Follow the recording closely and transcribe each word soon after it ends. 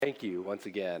Thank you once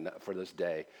again for this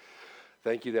day.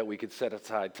 Thank you that we could set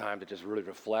aside time to just really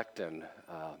reflect and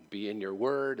be in your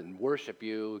word and worship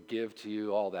you, give to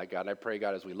you, all that, God. And I pray,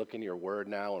 God, as we look into your word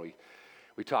now and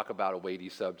we talk about a weighty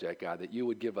subject, God, that you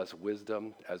would give us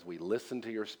wisdom as we listen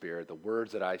to your spirit. The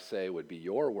words that I say would be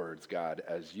your words, God,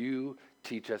 as you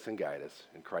teach us and guide us.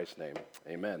 In Christ's name,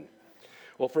 amen.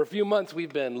 Well, for a few months,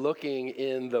 we've been looking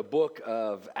in the book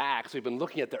of Acts. We've been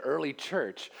looking at the early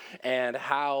church and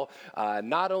how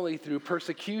not only through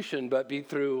persecution, but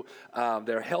through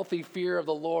their healthy fear of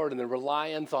the Lord and the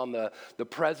reliance on the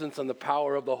presence and the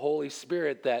power of the Holy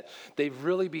Spirit, that they've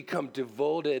really become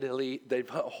wholehearted,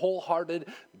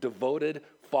 devoted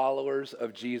followers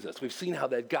of Jesus. We've seen how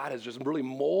that God has just really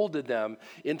molded them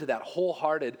into that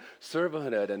wholehearted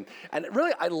servanthood. And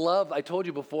really, I told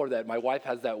you before that my wife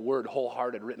has that word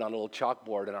wholehearted written on a little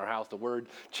chalkboard in our house. The word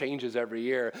changes every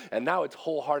year, and now it's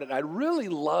wholehearted. And I really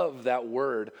love that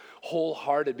word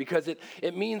wholehearted because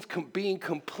it means being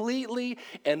completely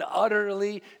and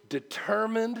utterly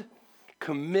determined,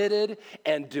 committed,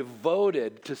 and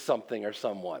devoted to something or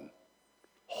someone.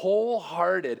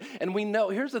 Wholehearted. And we know,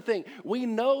 here's the thing, we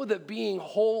know that being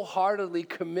wholeheartedly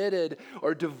committed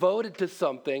or devoted to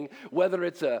something, whether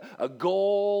it's a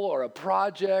goal or a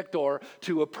project or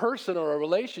to a person or a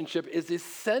relationship, is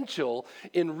essential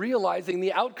in realizing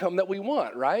the outcome that we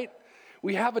want, right?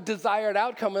 We have a desired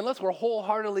outcome. Unless we're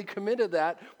wholeheartedly committed to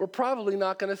that, we're probably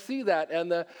not going to see that. And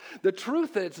the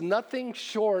truth is, it's nothing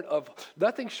short of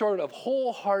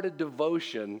wholehearted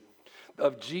devotion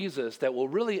of Jesus that will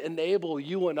really enable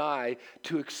you and I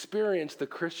to experience the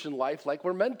Christian life like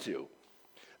we're meant to.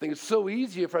 I think it's so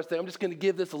easy for us to say, I'm just going to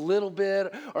give this a little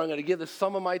bit, or I'm going to give this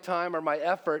some of my time or my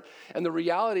effort. And the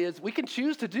reality is we can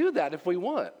choose to do that if we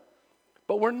want.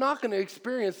 But we're not going to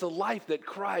experience the life that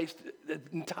Christ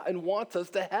wants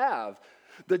us to have.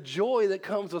 The joy that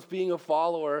comes with being a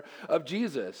follower of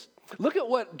Jesus. Look at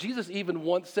what Jesus even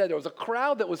once said. There was a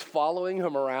crowd that was following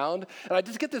him around. And I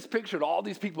just get this picture of all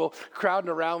these people crowding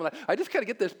around. And I just kind of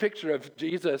get this picture of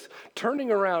Jesus turning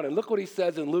around. And look what he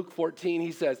says in Luke 14.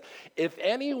 He says, if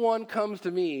anyone comes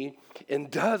to me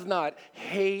and does not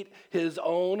hate his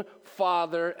own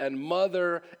father and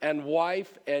mother and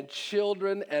wife and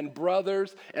children and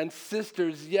brothers and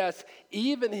sisters, yes,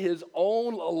 even his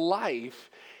own life,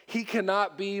 he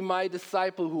cannot be my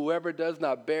disciple. Whoever does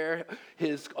not bear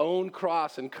his own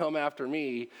cross and come after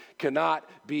me cannot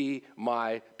be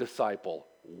my disciple.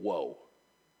 Whoa.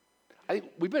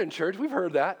 We've been in church, we've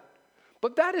heard that.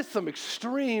 But that is some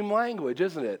extreme language,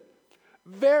 isn't it?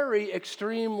 Very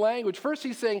extreme language. First,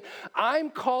 he's saying, I'm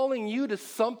calling you to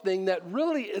something that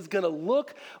really is going to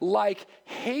look like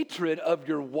hatred of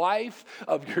your wife,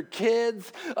 of your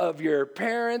kids, of your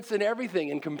parents, and everything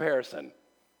in comparison.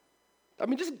 I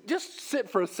mean, just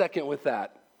sit for a second with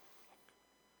that.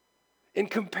 In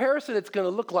comparison, it's going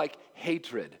to look like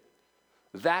hatred.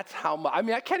 That's how much,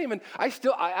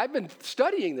 I've been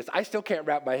studying this. I still can't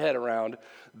wrap my head around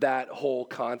that whole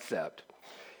concept.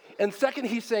 And second,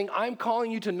 he's saying, I'm calling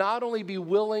you to not only be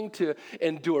willing to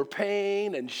endure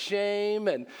pain and shame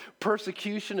and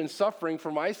persecution and suffering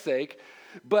for my sake,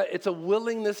 but it's a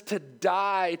willingness to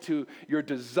die to your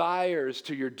desires,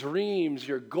 to your dreams,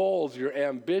 your goals, your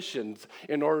ambitions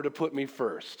in order to put me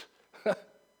first.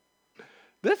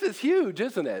 This is huge,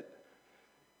 isn't it?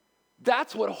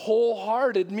 That's what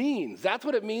wholehearted means. That's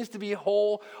what it means to be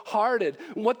wholehearted.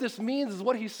 And what this means is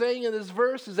what he's saying in this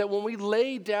verse is that when we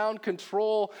lay down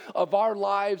control of our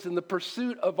lives in the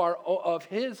pursuit of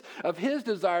his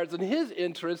desires and his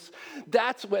interests,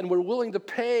 that's when we're willing to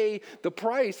pay the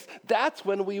price. That's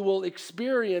when we will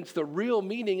experience the real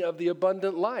meaning of the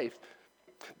abundant life.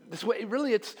 This way,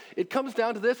 really, it comes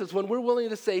down to this. It's when we're willing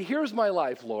to say, here's my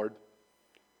life, Lord.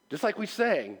 Just like we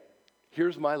sang,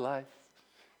 here's my life.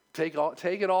 Take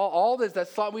it all this, that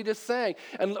song we just sang.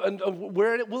 And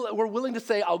we're willing to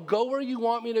say, I'll go where you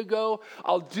want me to go.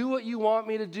 I'll do what you want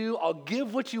me to do. I'll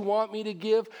give what you want me to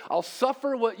give. I'll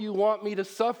suffer what you want me to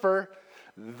suffer.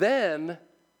 Then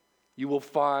you will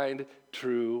find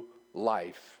true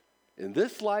life in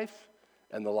this life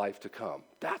and the life to come.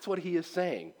 That's what he is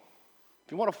saying.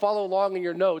 If you want to follow along in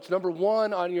your notes, number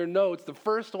one on your notes, the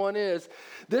first one is,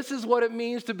 this is what it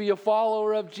means to be a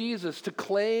follower of Jesus, to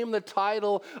claim the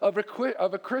title of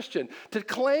a Christian. To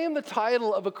claim the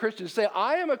title of a Christian, to say,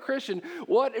 I am a Christian,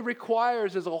 what it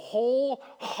requires is a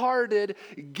wholehearted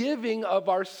giving of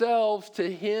ourselves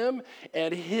to him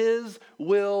and his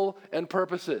will and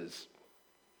purposes.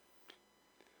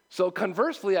 So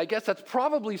conversely, I guess that's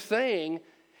probably saying,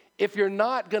 if you're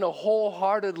not going to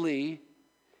wholeheartedly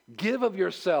give of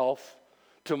yourself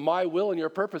to my will and your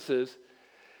purposes,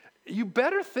 you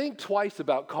better think twice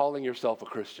about calling yourself a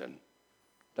Christian.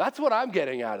 That's what I'm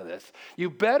getting out of this. You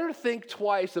better think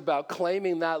twice about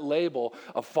claiming that label,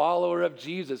 a follower of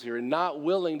Jesus. You're not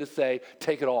willing to say,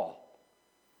 take it all.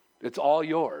 It's all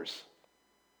yours.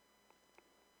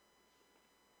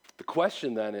 The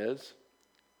question then is,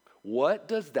 what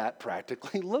does that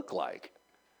practically look like?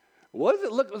 What does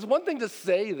it look? It's one thing to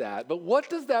say that, but what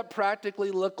does that practically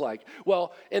look like?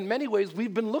 Well, in many ways,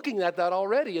 we've been looking at that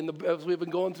already as we've been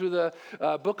going through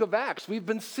the book of Acts. We've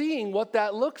been seeing what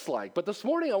that looks like. But this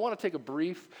morning, I want to take a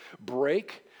brief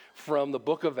break from the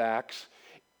book of Acts,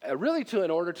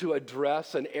 in order to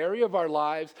address an area of our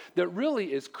lives that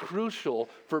really is crucial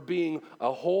for being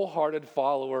a wholehearted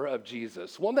follower of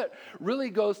Jesus. One that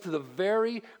really goes to the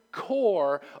very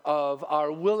core of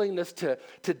our willingness to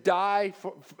die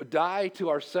to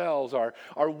ourselves,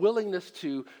 our willingness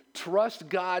to trust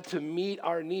God to meet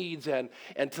our needs and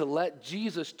to let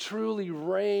Jesus truly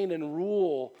reign and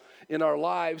rule in our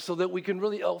lives so that we can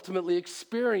really ultimately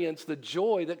experience the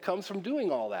joy that comes from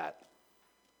doing all that.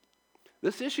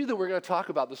 This issue that we're going to talk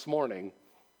about this morning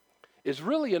is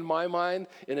really, in my mind,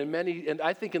 and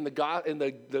I think in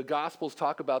the Gospels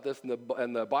talk about this,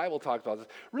 and the Bible talks about this,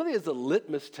 really is a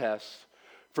litmus test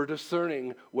for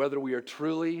discerning whether we are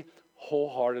truly,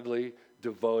 wholeheartedly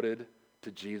devoted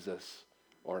to Jesus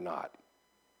or not.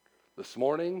 This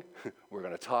morning, we're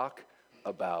going to talk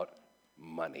about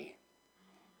money.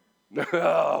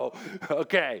 No,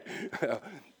 okay.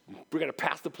 We're going to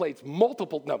pass the plates no,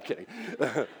 I'm kidding.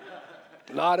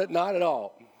 Not at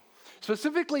all.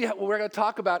 Specifically, we're going to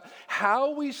talk about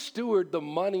how we steward the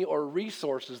money or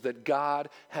resources that God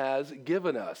has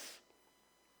given us.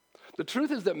 The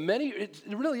truth is that it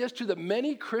really is true that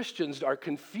many Christians are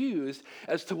confused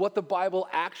as to what the Bible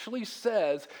actually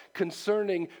says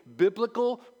concerning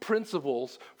biblical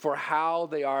principles for how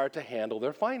they are to handle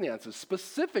their finances.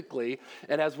 Specifically,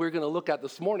 and as we're going to look at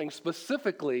this morning,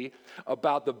 specifically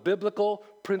about the biblical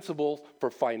principles for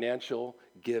financial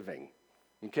giving.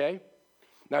 Okay?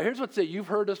 Now here's what's it. You've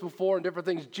heard this before and different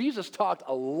things. Jesus talked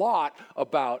a lot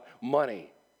about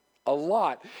money. A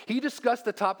lot. He discussed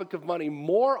the topic of money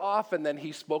more often than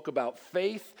he spoke about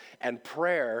faith and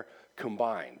prayer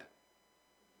combined.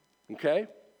 Okay?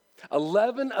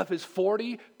 11 of his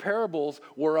 40 parables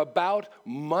were about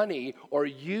money or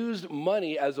used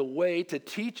money as a way to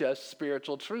teach us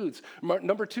spiritual truths.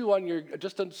 Number two on your,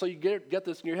 so you get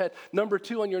this in your head, number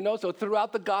two on your notes, so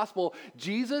throughout the gospel,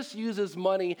 Jesus uses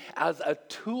money as a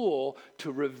tool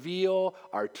to reveal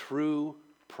our true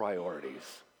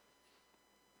priorities.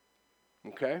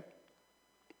 Okay?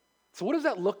 So what does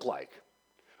that look like?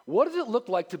 What does it look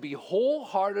like to be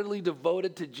wholeheartedly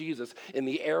devoted to Jesus in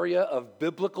the area of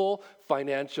biblical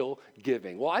financial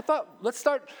giving? Well, I thought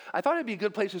it'd be a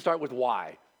good place to start with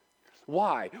why.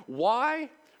 Why?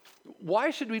 Why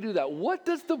should we do that? What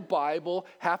does the Bible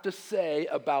have to say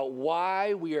about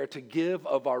why we are to give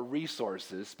of our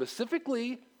resources,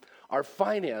 specifically our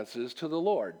finances, to the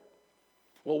Lord?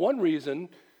 Well, one reason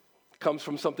comes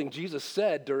from something Jesus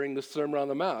said during the Sermon on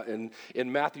the Mount.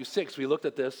 In Matthew 6, we looked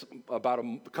at this about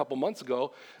a couple months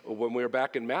ago when we were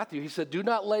back in Matthew. He said, "Do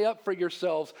not lay up for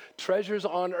yourselves treasures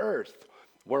on earth,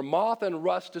 where moth and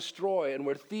rust destroy and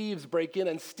where thieves break in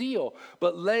and steal,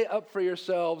 but lay up for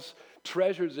yourselves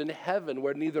treasures in heaven,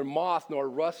 where neither moth nor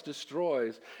rust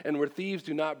destroys and where thieves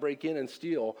do not break in and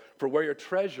steal. For where your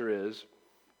treasure is,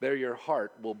 there your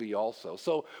heart will be also."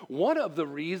 So one of the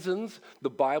reasons the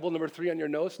Bible, number 3 on your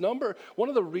notes, one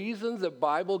of the reasons the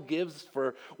Bible gives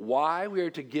for why we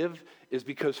are to give is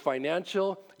because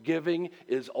financial giving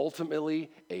is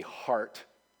ultimately a heart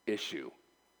issue.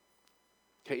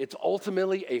 Okay, it's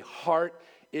ultimately a heart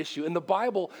issue. In the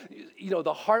Bible,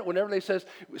 the heart, whenever they says,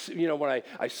 when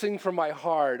I sing from my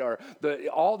heart, or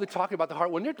all the talking about the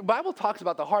heart, when the Bible talks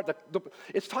about the heart,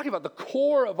 it's talking about the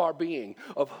core of our being,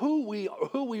 of who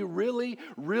we really,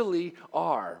 really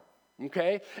are.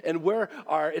 Okay? And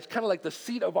it's kind of like the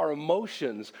seat of our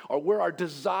emotions, or where our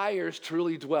desires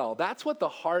truly dwell. That's what the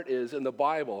heart is in the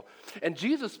Bible. And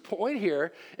Jesus' point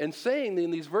here in saying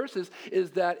in these verses is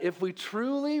that if we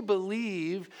truly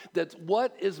believe that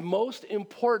what is most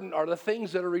important are the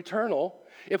things that are eternal,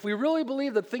 if we really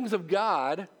believe that things of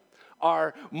God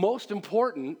are most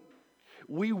important,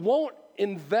 we won't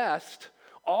invest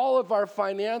all of our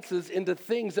finances into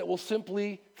things that will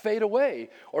simply fade away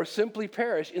or simply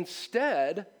perish.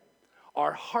 Instead,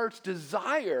 our heart's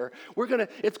desire,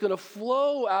 it's going to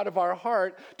flow out of our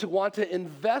heart to want to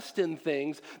invest in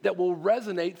things that will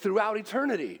resonate throughout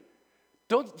eternity,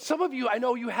 Some of you, I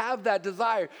know you have that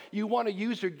desire. You want to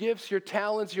use your gifts, your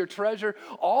talents, your treasure,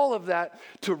 all of that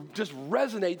to just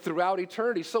resonate throughout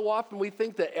eternity. So often we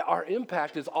think that our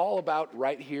impact is all about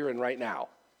right here and right now,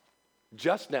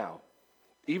 just now,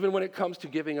 even when it comes to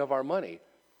giving of our money.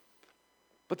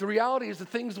 But the reality is the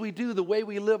things we do, the way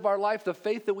we live our life, the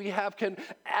faith that we have can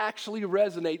actually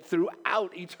resonate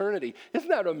throughout eternity. Isn't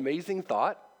that an amazing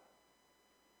thought?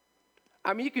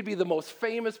 I mean, you could be the most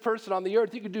famous person on the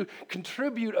earth. You could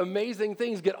contribute amazing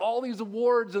things, get all these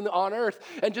awards on earth,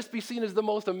 and just be seen as the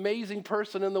most amazing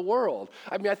person in the world.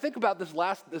 I mean, I think about this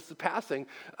passing,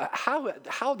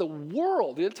 how the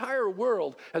world, the entire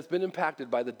world, has been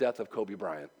impacted by the death of Kobe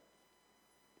Bryant.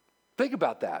 Think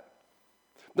about that.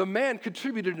 The man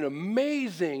contributed an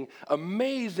amazing,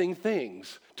 amazing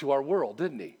things to our world,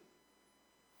 didn't he?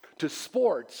 To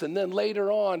sports, and then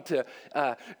later on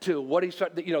to what he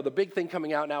started, the big thing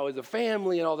coming out now is a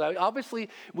family and all that. Obviously,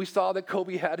 we saw that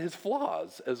Kobe had his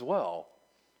flaws as well.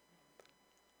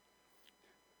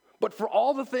 But for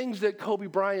all the things that Kobe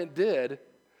Bryant did,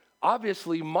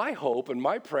 obviously my hope and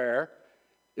my prayer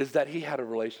is that he had a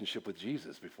relationship with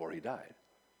Jesus before he died.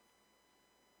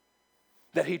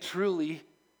 That he truly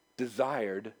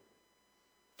desired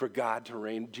for God to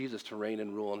reign, Jesus to reign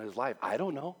and rule in his life. I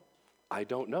don't know.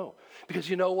 Because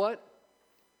you know what?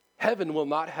 Heaven will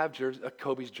not have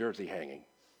Kobe's jersey hanging.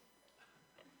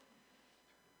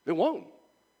 It won't.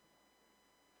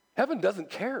 Heaven doesn't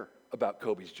care about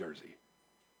Kobe's jersey.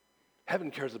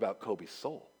 Heaven cares about Kobe's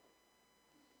soul.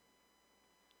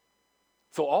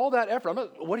 So all that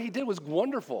effort, what he did was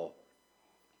wonderful.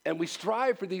 And we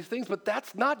strive for these things, but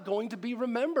that's not going to be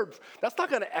remembered. That's not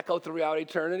going to echo throughout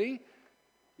eternity.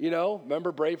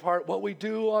 Remember Braveheart? What we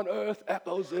do on earth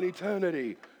echoes in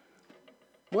eternity.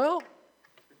 Well,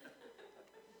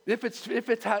 if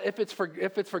it's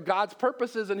for God's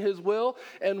purposes and His will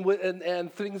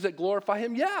and things that glorify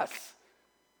Him, yes.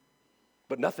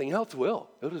 But nothing else will.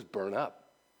 It'll just burn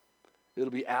up. It'll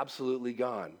be absolutely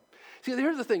gone. See,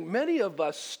 here's the thing. Many of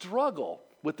us struggle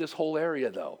with this whole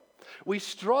area, though. We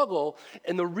struggle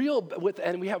and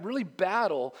we have really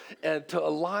battle to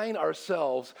align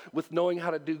ourselves with knowing how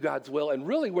to do God's will. And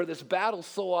really where this battle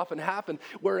so often happens,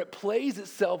 where it plays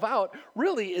itself out,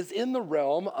 really is in the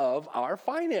realm of our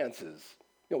finances.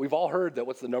 We've all heard that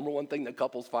what's the number one thing that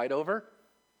couples fight over?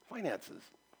 Finances.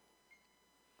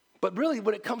 But really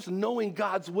when it comes to knowing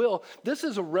God's will, this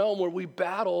is a realm where we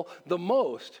battle the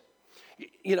most.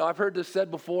 I've heard this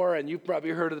said before, and you've probably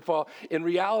heard it before. In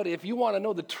reality, if you want to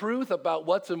know the truth about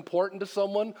what's important to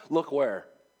someone, look where?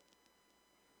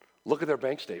 Look at their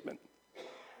bank statement.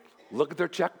 Look at their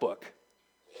checkbook.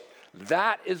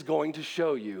 That is going to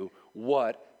show you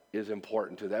what is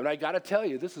important to them. And I got to tell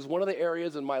you, this is one of the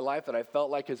areas in my life that I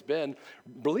felt like has been,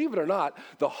 believe it or not,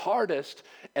 the hardest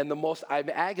and the most I've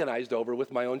agonized over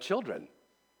with my own children.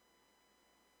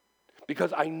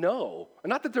 Because I know,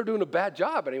 not that they're doing a bad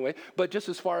job anyway, but just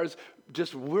as far as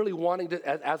just really wanting to,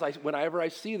 whenever I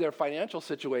see their financial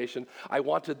situation,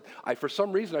 for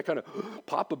some reason, I kind of,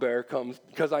 Papa Bear comes,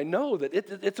 because I know that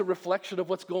it's a reflection of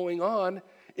what's going on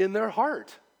in their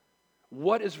heart.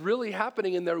 What is really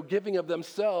happening in their giving of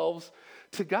themselves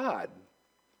to God.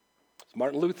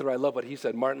 Martin Luther, I love what he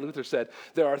said. Martin Luther said,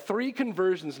 there are 3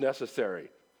 conversions necessary.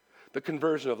 The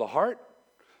conversion of the heart,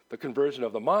 the conversion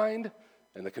of the mind,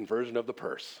 and the conversion of the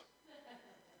purse.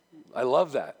 I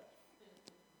love that.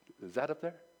 Is that up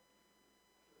there?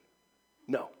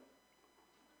 No.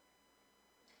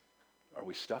 Are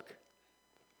we stuck?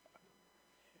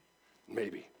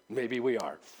 Maybe we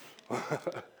are.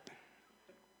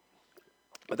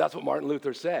 But that's what Martin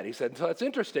Luther said. He said, so it's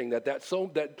interesting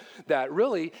that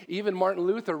really even Martin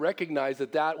Luther recognized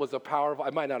that was a powerful, I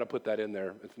might not have put that in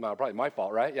there. It's probably my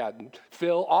fault, right? Yeah,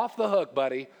 Phil, off the hook,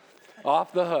 buddy.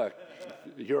 Off the hook.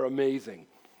 You're amazing.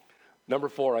 Number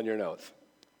 4 on your notes.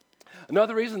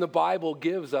 Another reason the Bible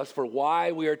gives us for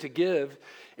why we are to give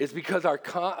is because of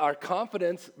our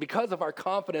confidence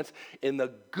in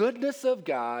the goodness of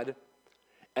God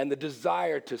and the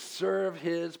desire to serve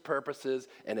His purposes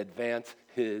and advance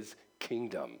His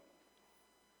kingdom.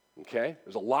 Okay?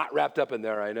 There's a lot wrapped up in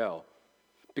there, I know.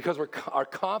 Because our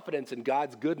confidence in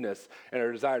God's goodness and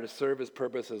our desire to serve His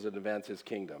purposes and advance His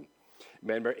kingdom.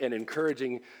 Remember, and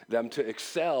encouraging them to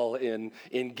excel in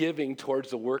giving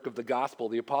towards the work of the gospel.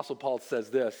 The Apostle Paul says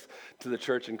this to the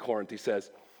church in Corinth. He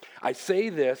says, I say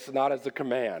this not as a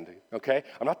command, okay?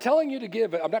 I'm not telling you to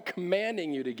give, I'm not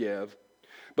commanding you to give,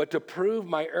 but to prove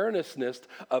my earnestness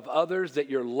of others that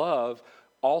your love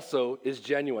also is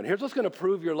genuine. Here's what's going to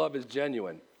prove your love is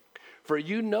genuine. For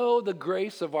you know the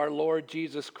grace of our Lord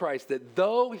Jesus Christ, that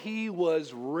though He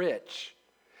was rich,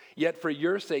 Yet for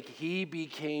your sake, he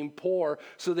became poor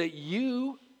so that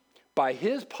you, by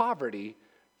his poverty,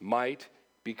 might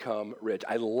become rich.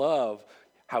 I love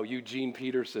how Eugene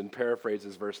Peterson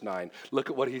paraphrases verse 9.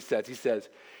 Look at what he says. He says,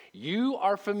 you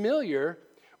are familiar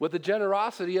with the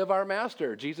generosity of our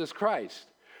master, Jesus Christ.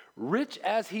 Rich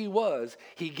as he was,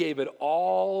 he gave it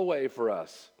all away for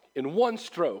us. In one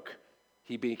stroke,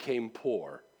 he became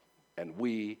poor, and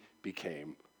we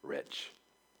became rich.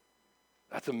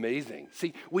 That's amazing.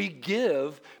 See, we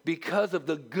give because of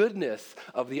the goodness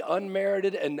of the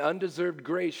unmerited and undeserved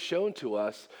grace shown to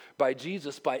us by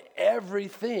Jesus, by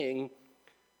everything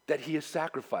that he has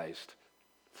sacrificed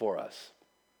for us.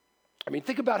 I mean,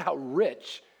 think about how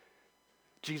rich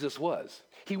Jesus was.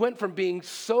 He went from being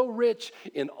so rich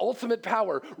in ultimate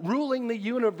power, ruling the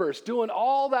universe, doing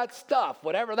all that stuff,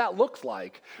 whatever that looks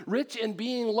like, rich in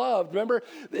being loved. Remember,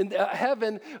 in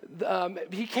heaven,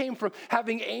 he came from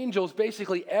having angels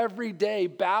basically every day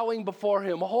bowing before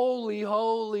him. Holy,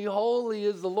 holy, holy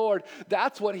is the Lord.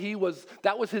 That's what he was.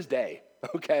 That was his day,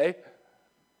 okay?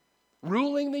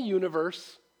 Ruling the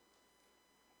universe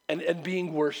and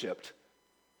being worshiped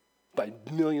by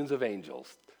millions of angels.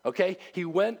 Okay, he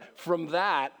went from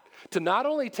that to not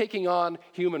only taking on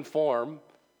human form,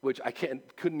 which I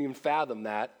couldn't even fathom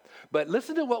that, but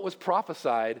listen to what was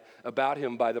prophesied about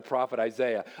him by the prophet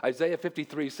Isaiah. Isaiah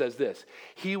 53 says this,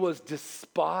 he was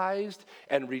despised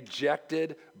and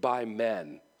rejected by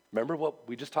men. Remember what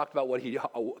we just talked about, what he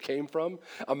came from?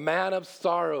 A man of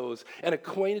sorrows and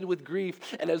acquainted with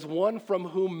grief, and as one from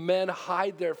whom men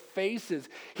hide their faces,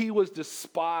 he was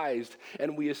despised,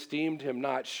 and we esteemed him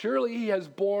not. Surely he has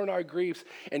borne our griefs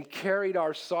and carried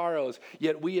our sorrows,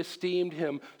 yet we esteemed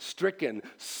him stricken,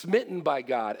 smitten by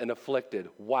God, and afflicted.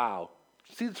 Wow.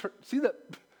 See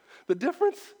the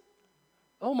difference?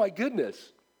 Oh my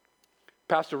goodness.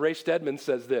 Pastor Ray Stedman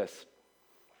says this,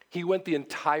 he went the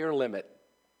entire limit.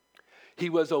 He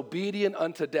was obedient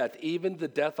unto death, even the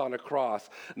death on a cross.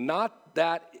 Not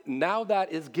that, now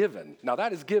that is given. Now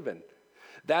that is given.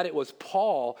 That it was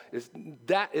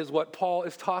that is what Paul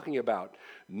is talking about.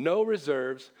 No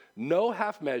reserves, no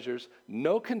half measures,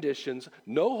 no conditions,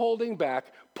 no holding back,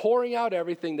 pouring out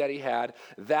everything that he had.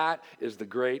 That is the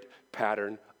great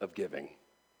pattern of giving.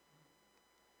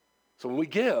 So when we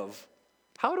give,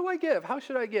 how do I give? How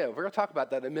should I give? We're going to talk about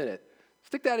that in a minute.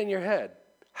 Stick that in your head.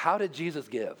 How did Jesus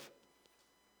give?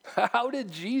 How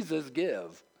did Jesus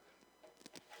give?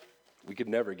 We could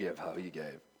never give how he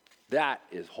gave. That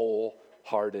is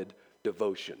wholehearted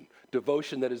devotion.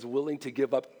 Devotion that is willing to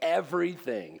give up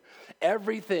everything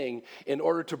in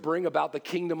order to bring about the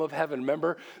kingdom of heaven.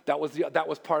 Remember, that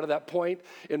was part of that point.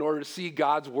 In order to see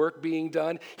God's work being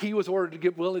done, he was willing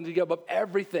to give up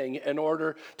everything in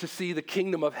order to see the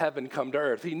kingdom of heaven come to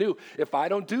earth. He knew, if I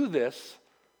don't do this,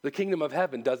 the kingdom of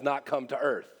heaven does not come to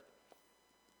earth.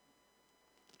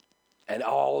 And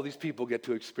all these people get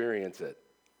to experience it.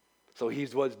 So he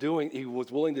was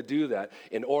willing to do that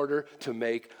in order to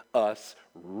make us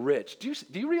rich. Do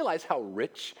you realize how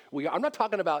rich we are? I'm not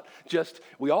talking about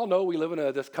we all know we live in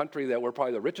this country that we're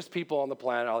probably the richest people on the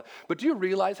planet. But do you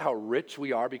realize how rich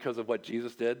we are because of what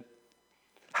Jesus did?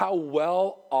 How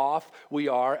well off we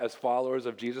are as followers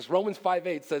of Jesus. Romans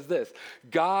 5:8 says this,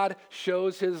 God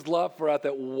shows his love for us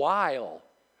that while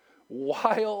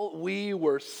we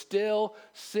were still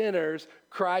sinners,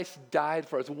 Christ died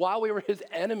for us. While we were his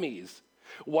enemies,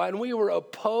 when we were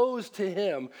opposed to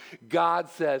him, God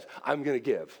says, I'm going to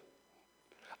give.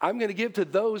 I'm going to give to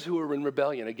those who are in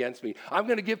rebellion against me. I'm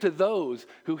going to give to those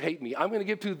who hate me. I'm going to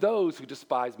give to those who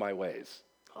despise my ways.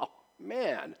 Oh,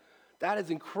 man, that is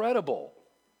incredible.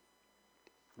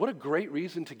 What a great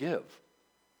reason to give.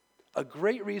 A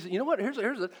great reason. You know what?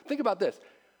 Think about this.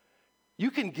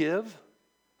 You can give.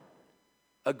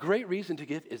 A great reason to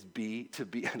give is to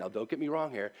be, now don't get me wrong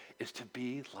here, is to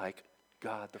be like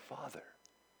God the Father.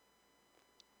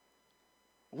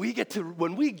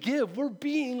 When we give, we're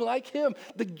being like him.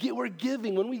 We're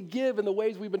giving, when we give in the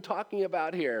ways we've been talking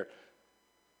about here,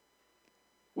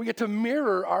 we get to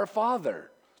mirror our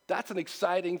Father. That's an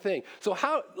exciting thing. So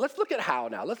let's look at how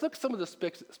now. Let's look at some of the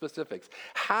specifics.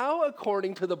 How,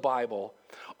 according to the Bible,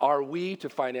 are we to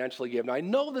financially give? Now, I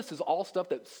know this is all stuff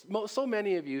that so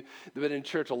many of you have been in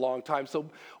church a long time. So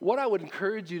what I would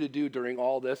encourage you to do during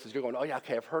all this is you're going, oh yeah,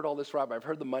 okay, I've heard all this, Rob. I've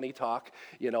heard the money talk,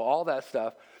 all that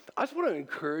stuff. I just want to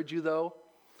encourage you, though.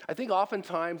 I think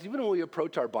oftentimes, even when we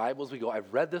approach our Bibles, we go,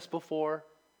 I've read this before.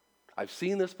 I've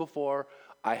seen this before.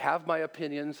 I have my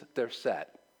opinions. They're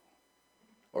set.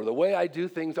 Or the way I do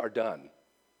things are done.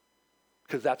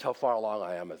 Because that's how far along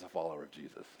I am as a follower of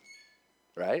Jesus.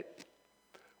 Right?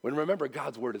 When remember,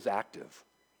 God's word is active.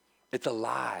 It's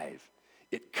alive.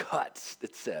 It cuts,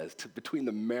 it says, between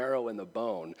the marrow and the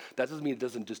bone. That doesn't mean it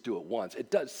doesn't just do it once. It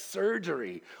does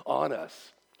surgery on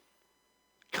us.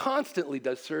 Constantly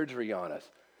does surgery on us.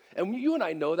 And you and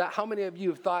I know that. How many of you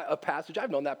have thought a passage? I've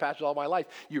known that passage all my life.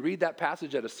 You read that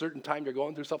passage at a certain time, you're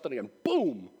going through something, and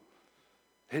boom,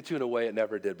 hits you in a way it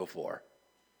never did before.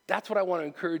 That's what I want to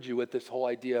encourage you with this whole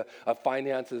idea of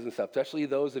finances and stuff, especially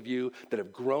those of you that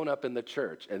have grown up in the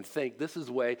church and think this is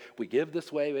the way, we give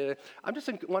this way. I'm just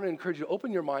want to encourage you to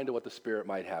open your mind to what the Spirit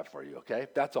might have for you, okay?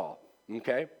 That's all,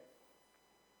 okay?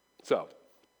 So,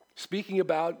 speaking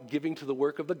about giving to the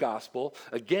work of the gospel,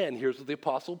 again, here's what the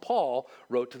Apostle Paul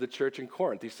wrote to the church in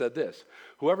Corinth. He said this,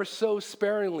 whoever sows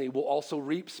sparingly will also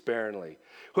reap sparingly.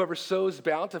 Whoever sows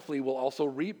bountifully will also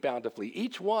reap bountifully.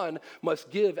 Each one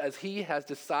must give as he has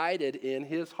decided in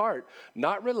his heart,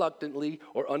 not reluctantly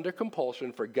or under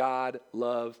compulsion, for God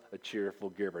loves a cheerful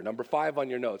giver. Number 5 on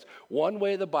your notes. One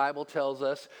way the Bible tells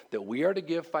us that we are to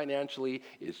give financially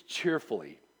is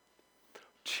cheerfully.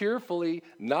 Cheerfully,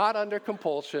 not under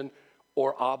compulsion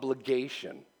or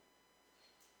obligation.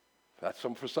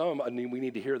 For some, I mean, we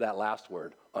need to hear that last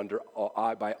word,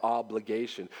 by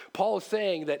obligation. Paul is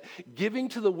saying that giving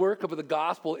to the work of the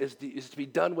gospel is to be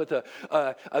done with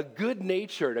a good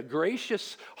natured, a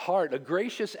gracious heart, a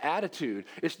gracious attitude.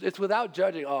 It's without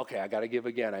judging, okay, I got to give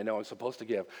again. I know I'm supposed to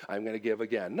give. I'm going to give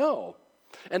again. No.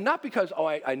 And not because,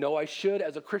 I know I should,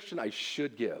 as a Christian, I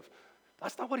should give.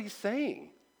 That's not what he's saying.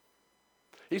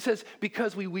 He says,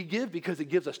 because we give because it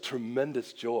gives us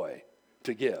tremendous joy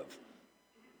to give,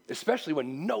 especially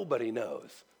when nobody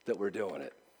knows that we're doing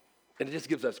it. And it just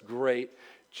gives us great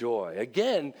joy.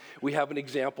 Again, we have an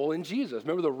example in Jesus.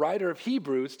 Remember, the writer of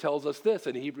Hebrews tells us this.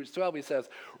 In Hebrews 12, he says,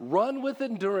 run with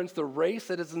endurance the race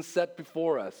that is set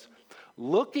before us,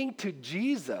 looking to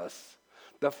Jesus,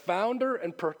 the founder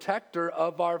and protector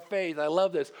of our faith. I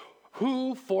love this.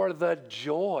 Who for the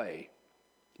joy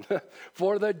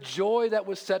that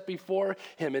was set before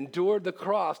him, endured the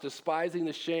cross, despising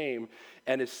the shame,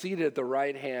 and is seated at the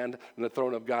right hand in the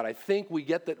throne of God. I think we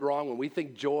get that wrong when we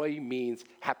think joy means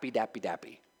happy, dappy,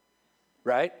 dappy,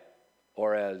 right?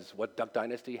 Or as what Duck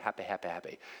Dynasty, happy, happy,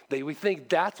 happy. We think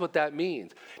that's what that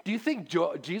means. Do you think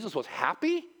Jesus was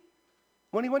happy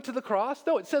when he went to the cross?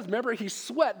 No, it says, remember, he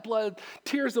sweat blood,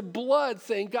 tears of blood,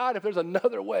 saying, God, if there's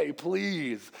another way,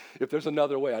 please. If there's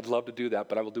another way, I'd love to do that,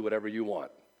 but I will do whatever you want.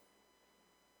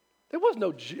 There was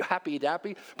no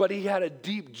happy-dappy, but he had a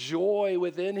deep joy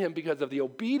within him because of the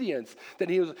obedience that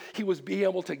he was being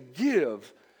able to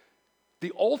give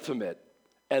the ultimate,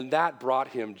 and that brought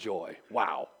him joy.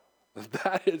 Wow,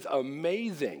 that is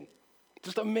amazing,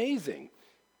 just amazing.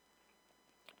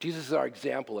 Jesus is our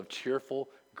example of cheerful,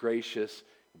 gracious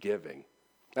giving.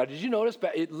 Now, did you notice,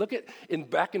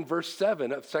 back in verse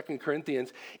 7 of 2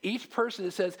 Corinthians, each person,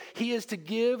 it says, he is to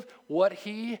give what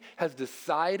he has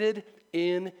decided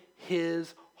in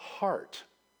his heart.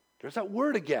 There's that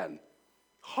word again,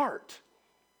 heart.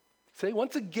 See,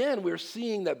 once again, we're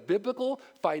seeing that biblical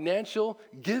financial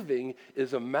giving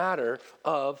is a matter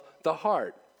of the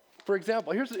heart. For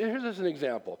example, here's just an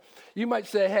example. You might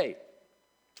say, hey,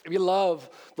 if you love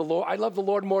the Lord, I love the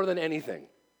Lord more than anything.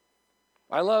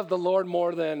 I love the Lord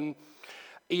more than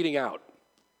eating out.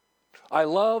 I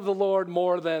love the Lord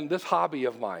more than this hobby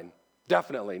of mine.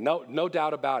 Definitely, no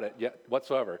doubt about it yet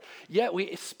whatsoever. Yet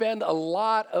we spend a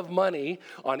lot of money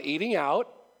on eating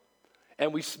out,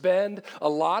 and we spend a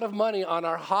lot of money on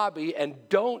our hobby and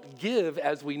don't give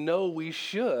as we know we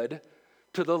should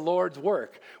to the Lord's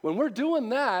work. When we're doing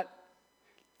that,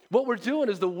 what we're doing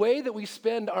is the way that we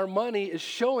spend our money is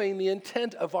showing the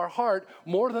intent of our heart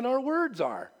more than our words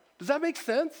are. Does that make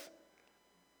sense?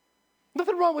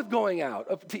 Nothing wrong with going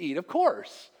out to eat, of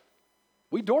course.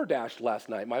 We DoorDashed last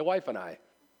night, my wife and I.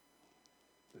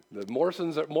 The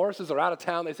Morrisons are out of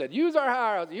town. They said, use our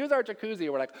house, use our jacuzzi.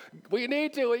 We're like, we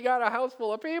need to. We got a house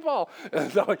full of people.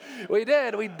 And so we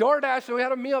did. We DoorDashed and we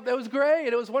had a meal. It was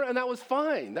great. And that was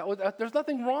fine. There's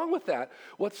nothing wrong with that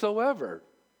whatsoever.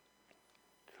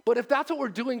 But if that's what we're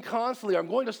doing constantly, I'm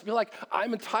going to feel like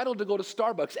I'm entitled to go to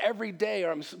Starbucks every day,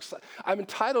 or I'm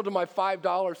entitled to my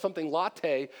 $5 something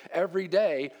latte every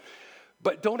day.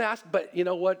 But don't ask, but you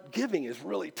know what? Giving is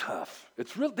really tough.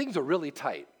 Things are really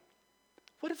tight.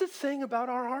 What is it saying about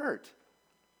our heart?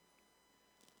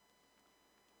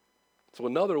 So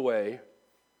another way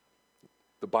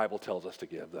the Bible tells us to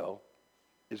give, though,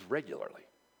 is regularly.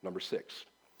 Number 6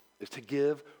 is to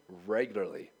give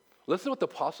regularly. Listen to what the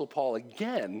Apostle Paul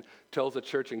again tells the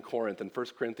church in Corinth in 1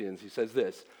 Corinthians. He says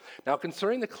this, now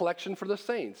concerning the collection for the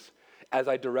saints, as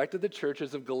I directed the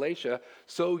churches of Galatia,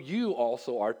 so you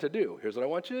also are to do. Here's what I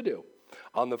want you to do.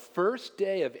 On the first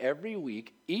day of every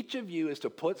week, each of you is to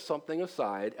put something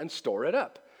aside and store it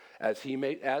up, as he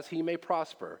may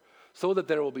prosper, so that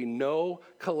there will be no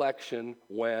collection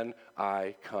when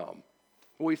I come.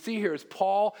 What we see here is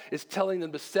Paul is telling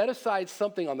them to set aside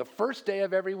something on the first day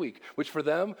of every week, which for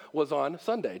them was on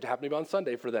Sunday. It happened to be on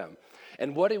Sunday for them.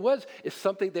 And what it was is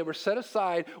something they were set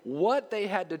aside, what they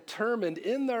had determined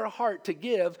in their heart to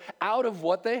give out of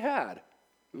what they had.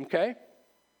 Okay?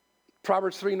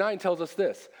 Proverbs 3:9 tells us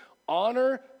this: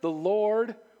 honor the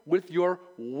Lord with your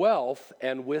wealth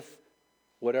and with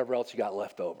whatever else you got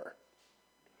left over.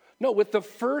 No, with the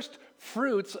first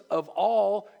fruits of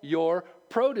all your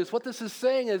produce. What this is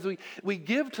saying is we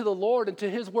give to the Lord and to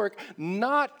his work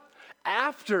not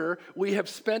after we have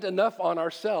spent enough on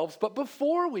ourselves, but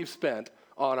before we've spent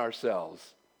on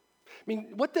ourselves. I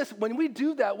mean, when we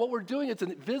do that, what we're doing is a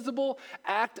visible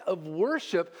act of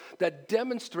worship that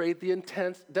demonstrates the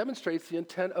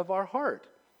intent of our heart.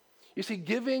 You see,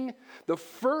 giving the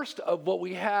first of what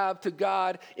we have to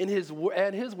God in his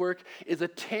work is a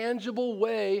tangible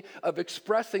way of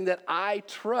expressing that I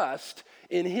trust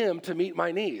in him to meet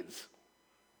my needs.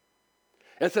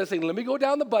 Instead of saying, let me go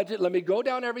down the budget, let me go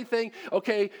down everything,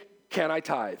 okay, can I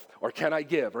tithe? Or can I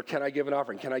give? Or can I give an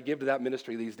offering? Can I give to that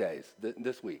ministry these days,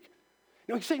 this week?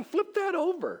 You know, he's saying, flip that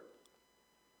over.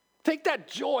 Take that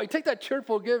joy, take that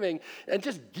cheerful giving, and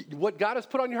just what God has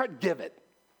put on your heart, give it.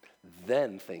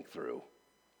 Then think through.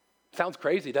 Sounds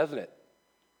crazy, doesn't it?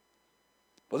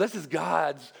 Well, this is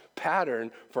God's pattern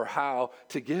for how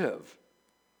to give.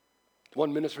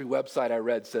 One ministry website I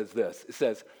read says this. It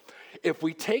says, if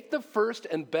we take the first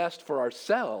and best for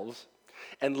ourselves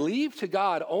and leave to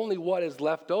God only what is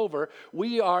left over,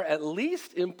 we are at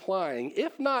least implying,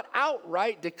 if not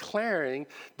outright declaring,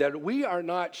 that we are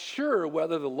not sure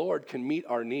whether the Lord can meet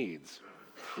our needs.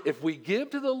 If we give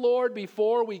to the Lord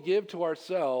before we give to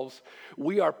ourselves,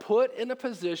 we are put in a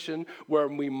position where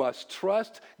we must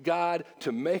trust God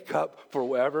to make up for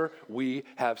whatever we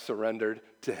have surrendered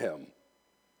to him.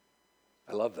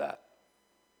 I love that.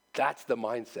 That's the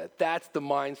mindset. That's the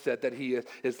mindset that he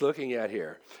is looking at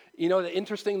here. You know, the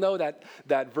interesting though,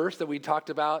 that verse that we talked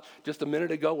about just a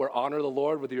minute ago, where honor the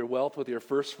Lord with your wealth, with your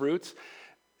first fruits.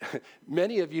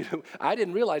 Many of you, I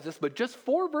didn't realize this, but just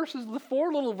four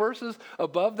little verses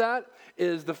above that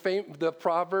is the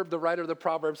writer of the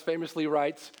Proverbs famously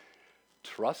writes,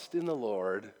 trust in the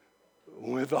Lord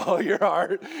with all your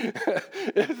heart.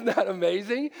 Isn't that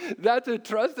amazing? That's a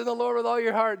trust in the Lord with all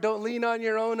your heart. Don't lean on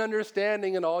your own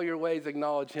understanding. In all your ways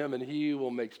acknowledge him, and he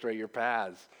will make straight your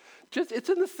paths. It's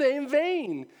in the same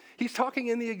vein. He's talking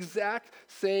in the exact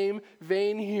same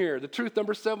vein here. The truth,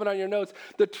 number 7 on your notes,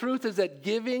 the truth is that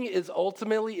giving is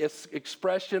ultimately an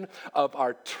expression of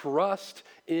our trust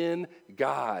in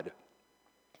God.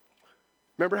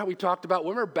 Remember how we talked about,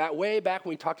 way back when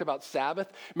we talked about Sabbath?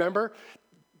 Remember,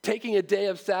 taking a day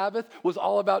of Sabbath was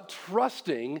all about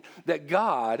trusting that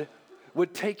God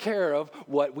would take care of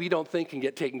what we don't think can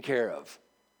get taken care of.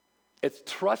 It's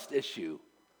trust issue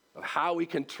of how we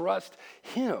can trust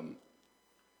him.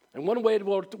 And one way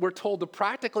we're told to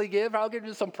practically give, I'll give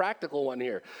you some practical one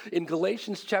here. In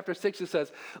Galatians chapter 6, it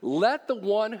says, let the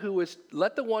one who is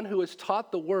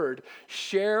taught the word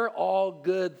share all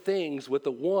good things with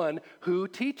the one who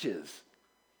teaches.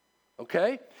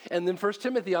 Okay? And then 1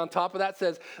 Timothy on top of that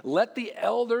says, let the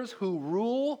elders who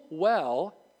rule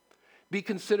well be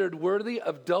considered worthy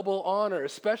of double honor,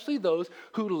 especially those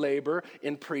who labor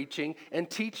in preaching and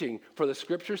teaching. For the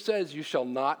scripture says, you shall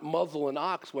not muzzle an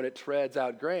ox when it treads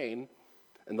out grain,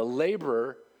 and the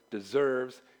laborer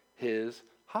deserves his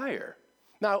hire.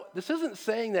 Now, this isn't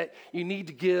saying that you need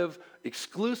to give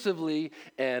exclusively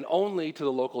and only to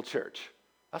the local church.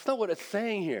 That's not what it's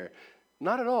saying here.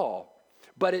 Not at all.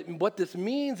 But what this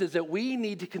means is that we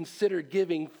need to consider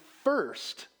giving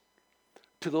first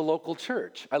to the local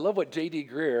church. I love what J.D.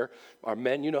 Greear, our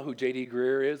men, you know who J.D.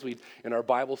 Greear is. In our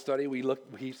Bible study,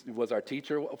 he was our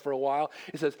teacher for a while.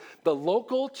 He says, the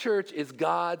local church is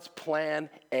God's plan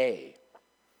A.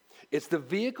 It's the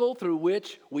vehicle through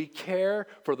which we care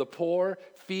for the poor,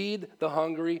 feed the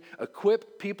hungry,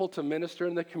 equip people to minister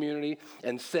in the community,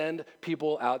 and send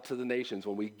people out to the nations.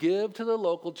 When we give to the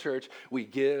local church, we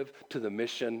give to the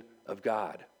mission of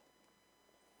God.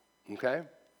 Okay?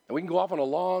 And we can go off on a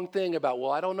long thing about,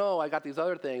 well, I don't know, I got these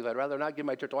other things. I'd rather not give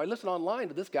my church. Oh, I listen online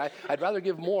to this guy. I'd rather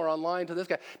give more online to this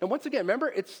guy. And once again, remember,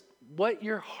 it's what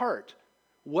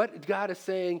God is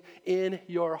saying in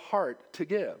your heart to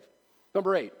give.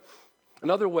 Number 8,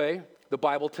 another way the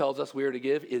Bible tells us we are to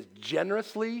give is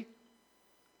generously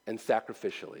and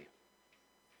sacrificially.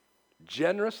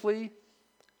 Generously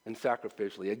and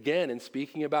sacrificially. Again, in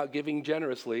speaking about giving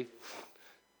generously,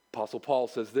 Apostle Paul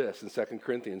says this in 2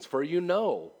 Corinthians, "For you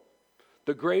know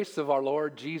the grace of our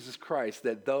Lord Jesus Christ,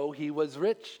 that though he was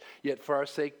rich, yet for our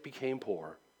sake became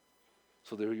poor,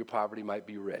 so that your poverty might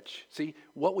be rich." See,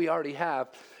 what we already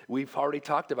have, we've already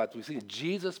talked about. We've seen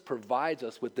Jesus provides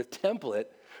us with the template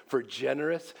for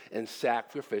generous and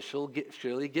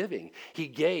sacrificially giving. He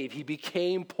gave, he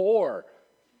became poor.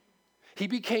 He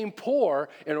became poor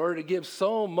in order to give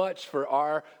so much for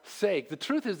our sake. The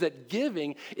truth is that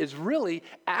giving is really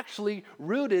actually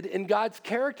rooted in God's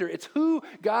character. It's who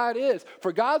God is.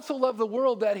 For God so loved the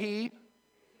world that he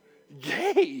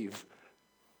gave.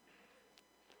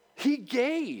 He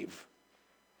gave.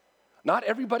 Not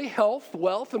everybody health,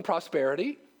 wealth, and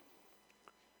prosperity.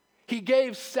 He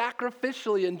gave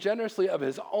sacrificially and generously of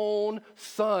his own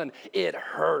son. It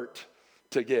hurt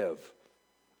to give.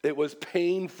 It was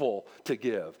painful to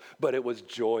give, but it was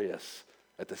joyous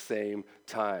at the same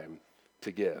time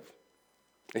to give.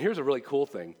 And here's a really cool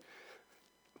thing.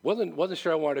 Wasn't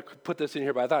sure I wanted to put this in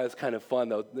here, but I thought it was kind of fun,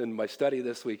 though, in my study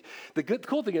this week. The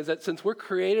cool thing is that since we're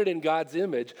created in God's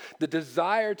image, the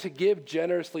desire to give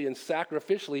generously and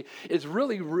sacrificially is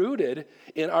really rooted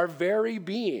in our very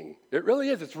being. It really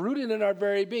is. It's rooted in our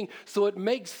very being. So it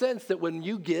makes sense that when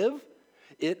you give,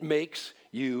 it makes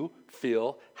you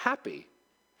feel happy.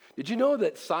 Did you know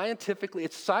that it's scientifically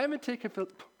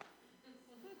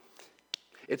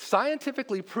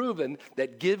proven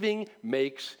that giving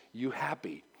makes you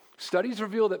happy? Studies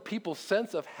reveal that people's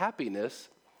sense of happiness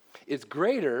is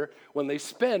greater when they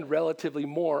spend relatively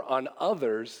more on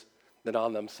others than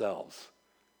on themselves.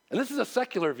 And this is a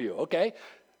secular view, okay?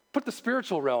 Put the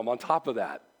spiritual realm on top of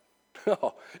that.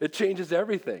 Oh, it changes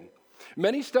everything.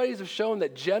 Many studies have shown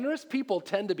that generous people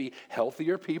tend to be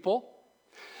healthier people.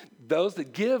 Those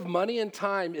that give money and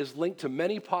time is linked to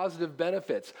many positive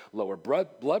benefits: lower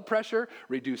blood pressure,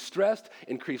 reduced stress,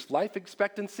 increased life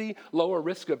expectancy, lower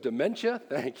risk of dementia,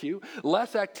 thank you,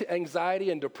 less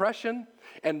anxiety and depression,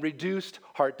 and reduced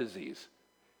heart disease.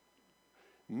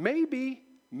 Maybe,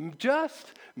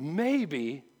 just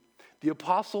maybe, the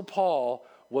Apostle Paul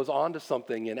was onto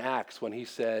something in Acts when he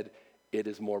said, "It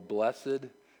is more blessed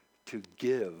to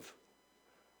give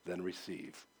than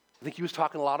receive." I think he was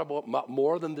talking a lot about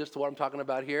more than this to what I'm talking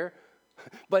about here.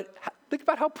 But think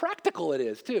about how practical it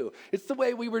is, too. It's the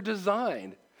way we were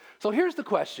designed. So here's the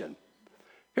question.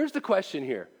 Here's the question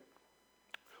here.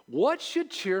 What should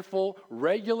cheerful,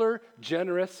 regular,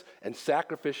 generous, and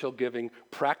sacrificial giving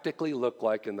practically look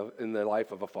like in the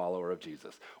life of a follower of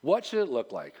Jesus? What should it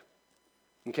look like?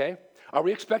 Okay? Are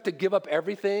we expected to give up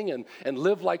everything and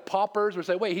live like paupers, or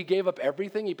say, wait, he gave up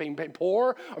everything, he became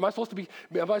poor? Am I supposed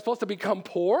to become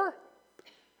poor?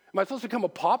 Am I supposed to become a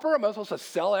pauper? Am I supposed to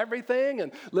sell everything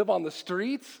and live on the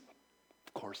streets?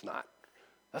 Of course not.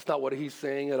 That's not what he's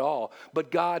saying at all. But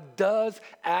God does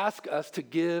ask us to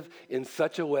give in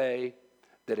such a way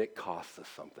that it costs us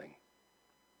something.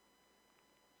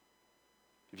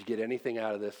 If you get anything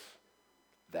out of this,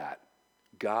 that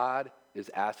God is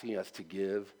asking us to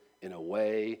give in a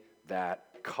way that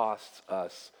costs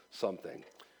us something.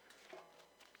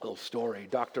 A little story.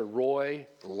 Dr. Roy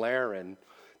Laren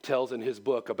tells in his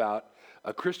book about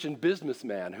a Christian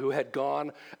businessman who had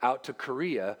gone out to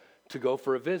Korea to go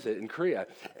for a visit in Korea.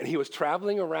 And he was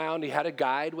traveling around, he had a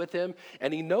guide with him,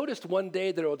 and he noticed one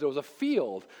day that there was a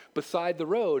field beside the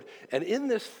road, and in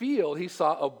this field he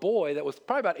saw a boy that was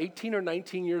probably about 18 or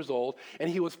 19 years old, and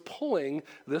he was pulling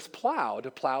this plow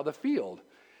to plow the field.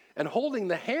 And holding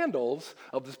the handles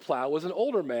of this plow was an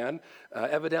older man,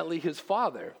 evidently his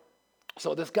father.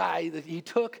 So this guy, he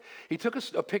took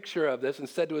a picture of this and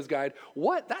said to his guide,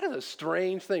 that is a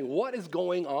strange thing. What is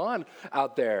going on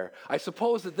out there? I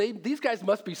suppose that these guys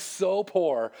must be so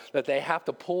poor that they have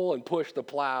to pull and push the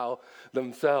plow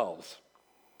themselves.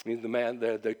 And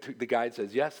the guide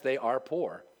says, yes, they are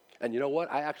poor. And you know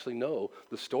what? I actually know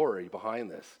the story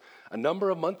behind this. A number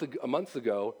of months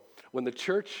ago, when the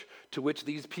church to which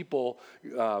these people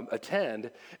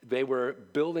attend, they were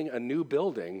building a new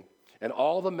building, and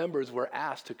all the members were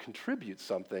asked to contribute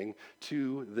something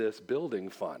to this building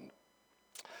fund.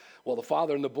 Well, the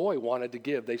father and the boy wanted to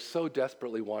give. They so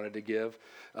desperately wanted to give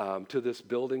to this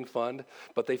building fund,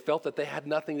 but they felt that they had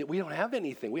nothing. We don't have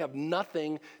anything. We have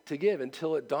nothing to give,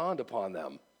 until it dawned upon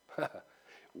them.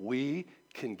 We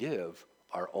can give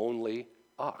our only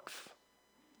ox.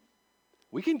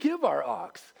 We can give our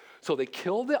ox. So they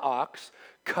killed the ox,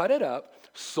 cut it up,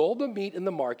 sold the meat in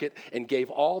the market, and gave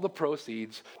all the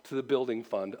proceeds to the building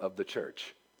fund of the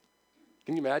church.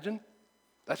 Can you imagine?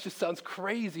 That just sounds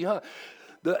crazy, huh?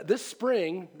 This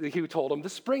spring, he told him,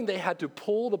 this spring they had to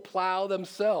pull the plow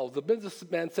themselves. The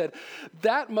businessman said,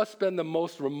 that must have been the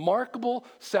most remarkable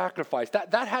sacrifice.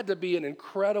 That had to be an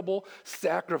incredible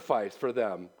sacrifice for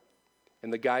them.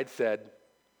 And the guide said,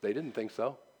 they didn't think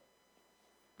so.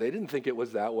 They didn't think it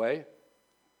was that way.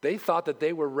 They thought that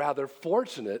they were rather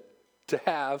fortunate to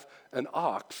have an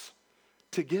ox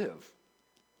to give.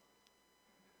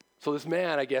 So this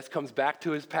man, I guess, comes back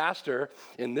to his pastor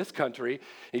in this country.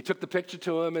 He took the picture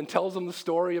to him and tells him the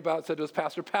story about, said to his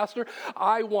pastor, Pastor,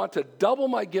 I want to double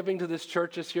my giving to this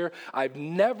church this year. I've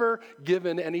never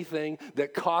given anything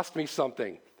that cost me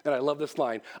something. And I love this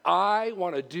line. I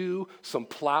want to do some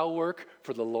plow work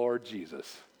for the Lord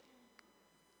Jesus.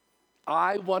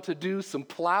 I want to do some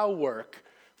plow work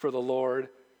for the Lord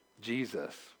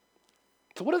Jesus.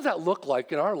 So what does that look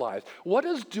like in our lives? What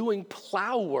does doing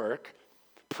plow work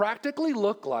practically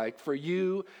look like for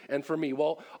you and for me?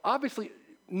 Well, obviously,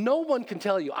 no one can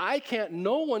tell you.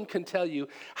 No one can tell you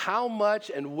how much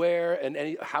and where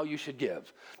and how you should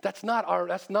give. That's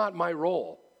not my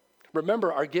role.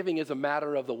 Remember, our giving is a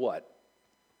matter of the what?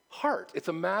 Heart. It's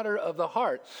a matter of the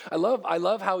heart. I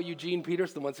love how Eugene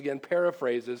Peterson once again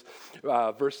paraphrases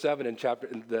verse 7 in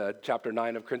chapter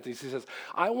 9 of Corinthians. He says,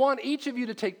 I want each of you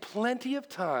to take plenty of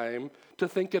time to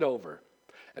think it over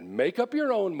and make up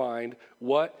your own mind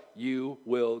what you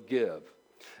will give.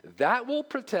 That will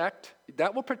protect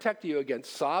you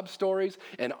against sob stories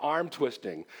and arm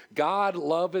twisting. God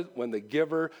loves it when the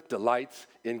giver delights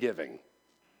in giving.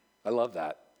 I love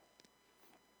that.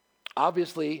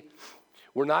 Obviously,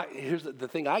 here's the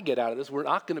thing I get out of this, we're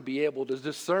not going to be able to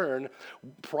discern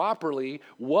properly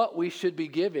what we should be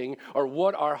giving or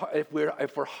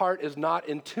if our heart is not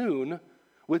in tune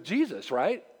with Jesus,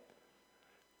 right?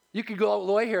 You could go all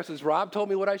the way here. It says, Rob told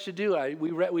me what I should do.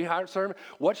 We hired sermon.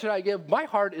 What should I give? My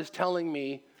heart is telling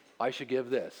me I should give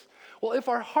this. Well, if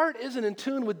our heart isn't in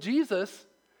tune with Jesus,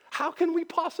 how can we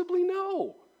possibly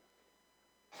know?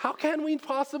 How can we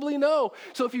possibly know?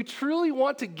 So if you truly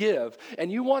want to give, and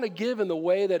you want to give in the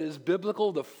way that is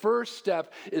biblical, the first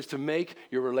step is to make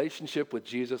your relationship with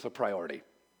Jesus a priority.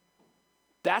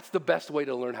 That's the best way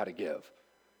to learn how to give.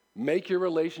 Make your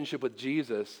relationship with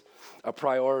Jesus a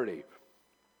priority.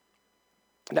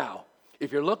 Now,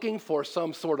 if you're looking for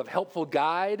some sort of helpful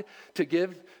guide to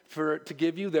give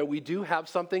you, that we do have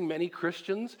something. Many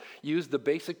Christians use the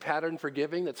basic pattern for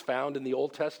giving that's found in the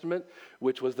Old Testament,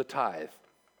 which was the tithe.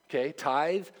 Okay,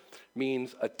 tithe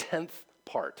means a 10th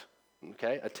part.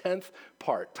 Okay, a 10th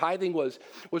part. Tithing was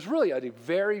really a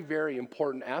very, very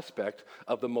important aspect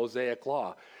of the Mosaic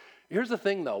law. Here's the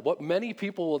thing, though. What many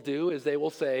people will do is they will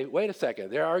say, wait a second.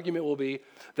 Their argument will be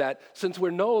that since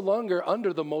we're no longer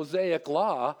under the Mosaic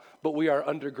law, but we are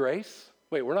under grace.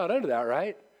 Wait, we're not under that,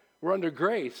 right? We're under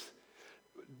grace.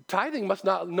 Tithing must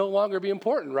no longer be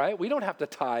important, right? We don't have to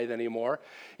tithe anymore.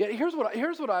 Yet here's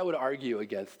what I would argue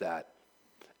against that.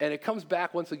 And it comes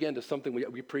back once again to something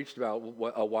we preached about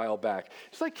a while back.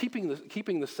 It's like keeping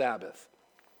the Sabbath.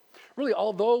 Really,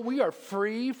 although we are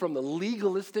free from the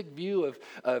legalistic view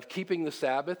of keeping the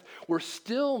Sabbath, we're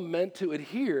still meant to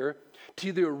adhere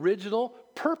to the original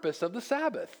purpose of the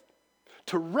Sabbath.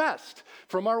 To rest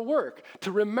from our work,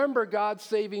 to remember God's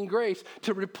saving grace,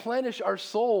 to replenish our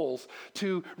souls,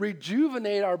 to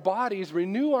rejuvenate our bodies,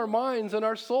 renew our minds and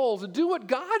our souls, and do what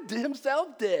God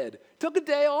himself did. Took a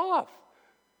day off.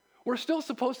 We're still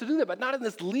supposed to do that, but not in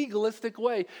this legalistic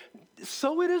way.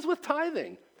 So it is with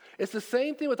tithing. It's the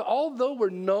same thing although we're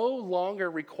no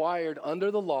longer required under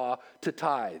the law to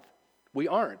tithe. We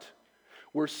aren't.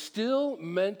 We're still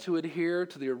meant to adhere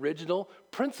to the original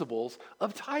principles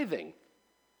of tithing.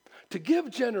 To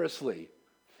give generously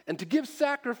and to give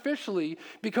sacrificially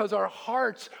because our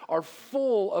hearts are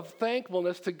full of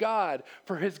thankfulness to God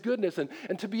for his goodness and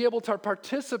to be able to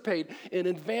participate in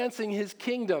advancing his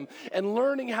kingdom and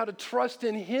learning how to trust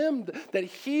in him that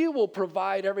he will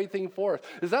provide everything for us.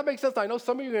 Does that make sense? I know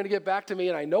some of you are going to get back to me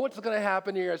and I know what's going to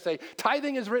happen. You're going to say,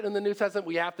 tithing is written in the New Testament,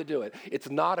 we have to do it. It's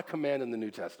not a command in the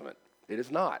New Testament. It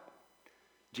is not.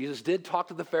 Jesus did talk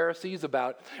to the Pharisees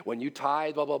about when you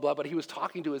tithe, blah, blah, blah, but he was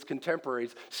talking to his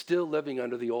contemporaries still living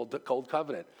under the old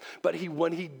covenant. But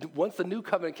once the new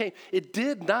covenant came, it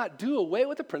did not do away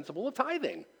with the principle of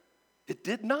tithing. It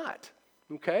did not,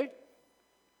 okay?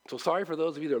 So sorry for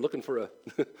those of you that are looking for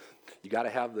you got to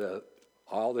have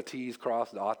all the T's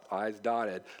crossed, I's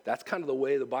dotted. That's kind of the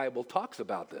way the Bible talks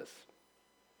about this.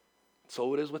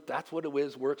 So that's what it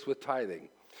is, works with tithing.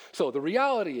 So the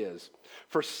reality is,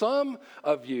 for some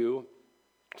of you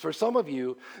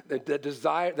that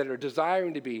are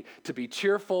desiring to be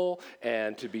cheerful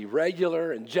and to be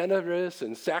regular and generous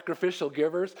and sacrificial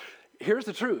givers, here's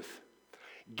the truth.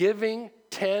 Giving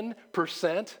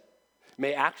 10%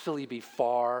 may actually be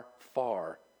far,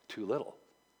 far too little.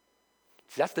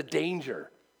 See, that's the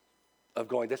danger of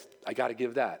going, I got to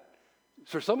give that.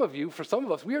 For some of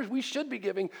us, we should be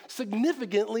giving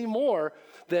significantly more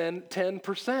than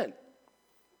 10%.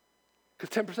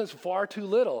 Because 10% is far too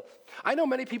little. I know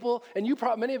many people, and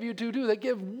many of you do, that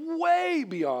give way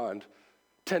beyond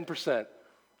 10%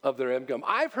 of their income.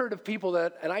 I've heard of people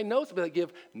and I know some people that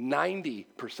give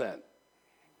 90%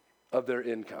 of their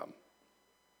income.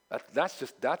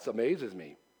 That amazes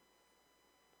me.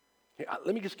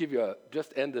 Let me just give you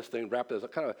just end this thing, wrap this,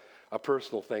 kind of a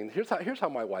personal thing. Here's how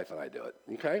my wife and I do it,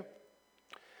 okay?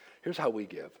 Here's how we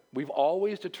give. We've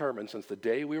always determined since the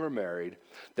day we were married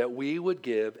that we would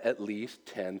give at least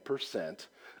 10%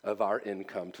 of our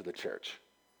income to the church.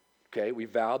 Okay, we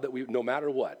vowed that no matter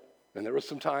what, and there were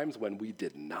some times when we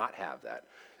did not have that,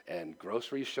 and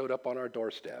groceries showed up on our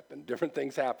doorstep, and different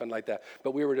things happened like that,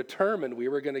 but we were determined we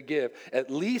were going to give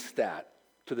at least that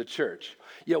to the church.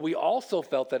 Yet we also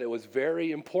felt that it was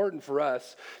very important for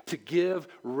us to give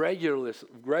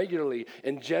regularly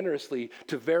and generously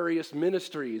to various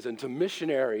ministries and to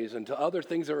missionaries and to other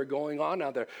things that were going on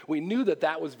out there. We knew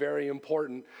that was very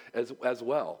important as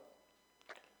well.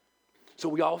 So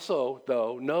we also,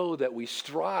 though, know that we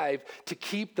strive to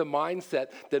keep the mindset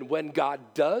that when God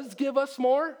does give us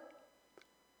more,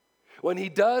 when he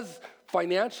does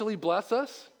financially bless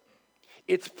us,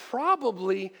 it's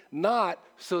probably not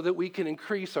so that we can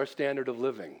increase our standard of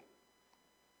living.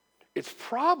 It's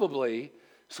probably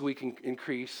so we can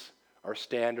increase our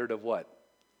standard of what?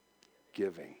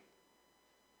 Giving.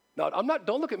 Now,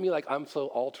 don't look at me like I'm so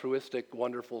altruistic,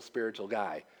 wonderful, spiritual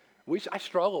guy. I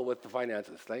struggle with the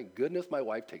finances. Thank goodness my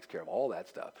wife takes care of all that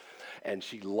stuff. And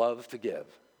she loves to give.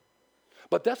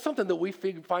 But that's something that we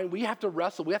find we have to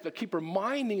wrestle. We have to keep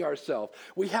reminding ourselves.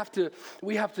 We have to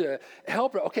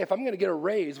help her. Okay, if I'm going to get a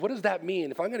raise, what does that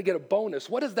mean? If I'm going to get a bonus,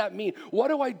 what does that mean? What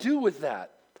do I do with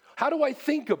that? How do I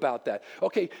think about that?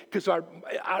 Okay, because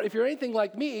if you're anything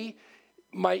like me,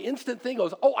 my instant thing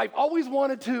goes, I've always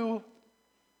wanted to,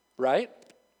 right?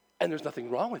 And there's nothing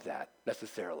wrong with that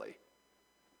necessarily.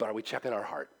 But are we checking our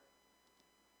heart?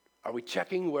 Are we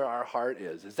checking where our heart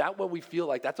is? Is that what we feel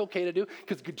like that's okay to do?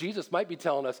 Because Jesus might be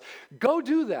telling us, go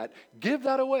do that. Give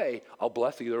that away. I'll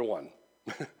bless either one.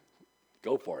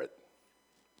 Go for it.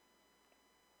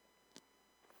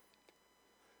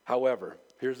 However,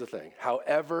 here's the thing.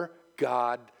 However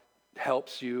God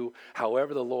helps you,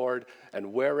 however the Lord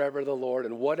and wherever the Lord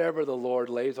and whatever the Lord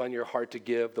lays on your heart to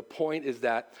give, the point is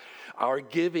that our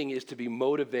giving is to be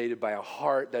motivated by a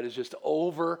heart that is just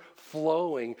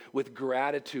overflowing with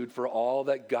gratitude for all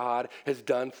that God has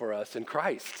done for us in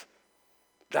Christ.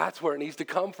 That's where it needs to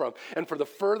come from. And for the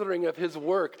furthering of his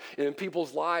work in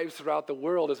people's lives throughout the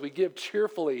world as we give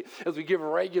cheerfully, as we give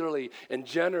regularly and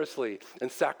generously and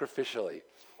sacrificially.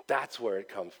 That's where it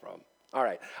comes from. All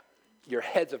right. Your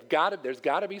heads have there's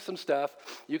got to be some stuff.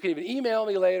 You can even email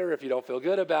me later if you don't feel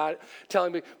good about it,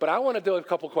 telling me, but I want to do a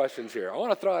couple questions here. I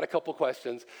want to throw out a couple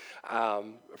questions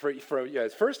for you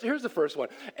guys. First, here's the first one,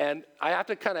 and I have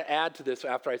to kind of add to this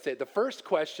after I say it. The first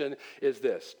question is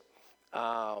this.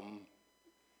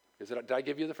 Did I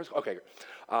give you the first? Okay.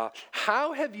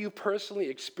 How have you personally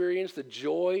experienced the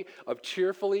joy of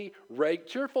cheerful,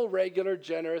 regular,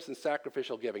 generous, and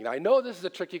sacrificial giving? Now, I know this is a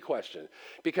tricky question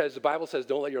because the Bible says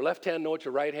don't let your left hand know what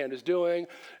your right hand is doing,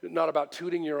 not about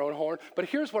tooting your own horn. But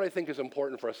here's what I think is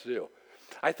important for us to do.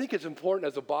 I think it's important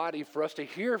as a body for us to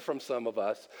hear from some of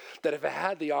us that have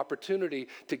had the opportunity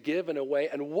to give in a way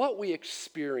and what we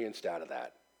experienced out of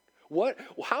that.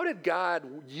 How did God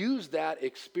use that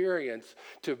experience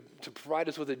to provide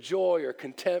us with a joy or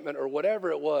contentment or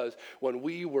whatever it was when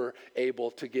we were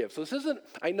able to give? So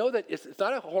I know that it's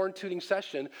not a horn-tooting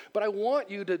session, but I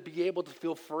want you to be able to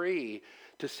feel free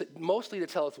mostly to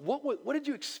tell us, what did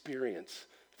you experience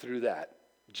through that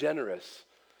generous,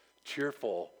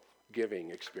 cheerful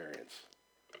giving experience?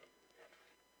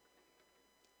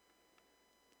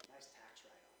 Nice tax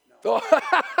write-off.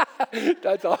 No.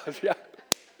 That's awesome, yeah.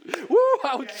 Woo,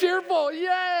 how cheerful,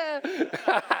 yeah.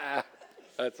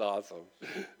 That's awesome.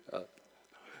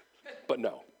 But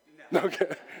no. Okay.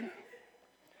 There's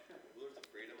a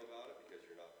freedom about it because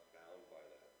you're not bound by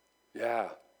that. Yeah.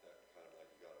 That kind of like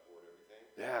you got to hoard everything.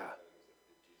 Yeah.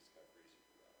 Jesus kind of frees you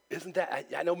from that. Isn't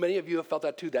that, I know many of you have felt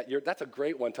that too. That's a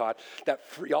great one, Todd.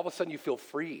 All of a sudden you feel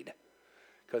freed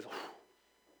because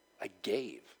I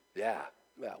gave. Yeah.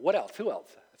 What else? Who else?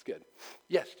 That's good.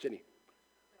 Yes, Jenny.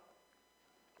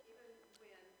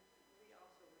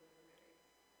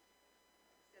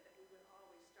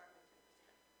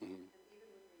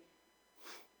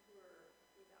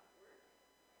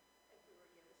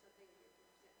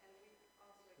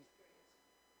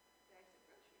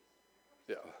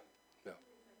 Yeah. Yeah.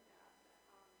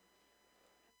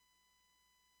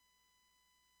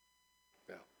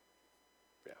 Yeah.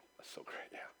 Yeah. That's so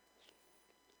great. Yeah.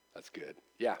 That's good.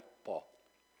 Yeah, Paul.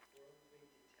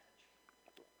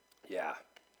 Yeah.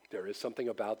 There is something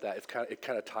about that. It's kind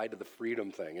of tied to the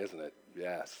freedom thing, isn't it?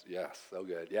 Yes. Yes. So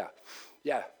good. Yeah.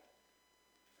 Yeah.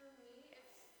 For me,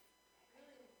 it's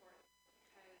really important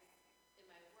because in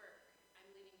my work, I'm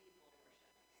leading people in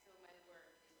worship. So my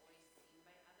work is always seen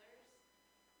by others.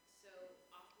 So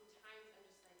oftentimes I'm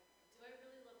just like, do I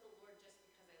really love the Lord just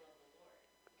because I love the Lord?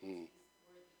 Because Mm. he's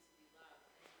worthy to be loved.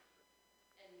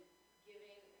 And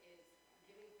giving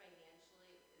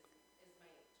financially is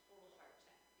my total heart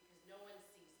check because no one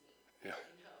sees me, Yeah.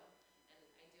 and I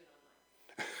do it online.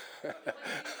 No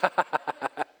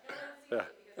one sees Yeah.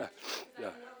 it because Yeah.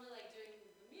 I'm normally like doing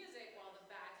the music while the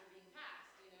bags are being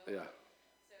passed. Yeah.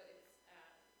 So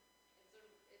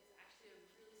it's actually a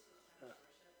really sweet time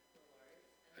of worship to the Lord. And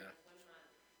there Yeah. was 1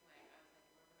 month when I was like,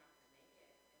 Lord, we're not going to make it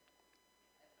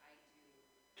if I do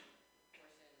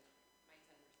portion my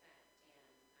 10%.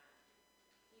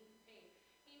 And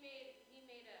he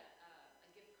made a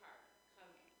gift card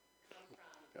come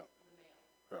from Yeah. the mail.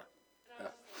 Yeah. And I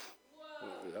Yeah. was just like,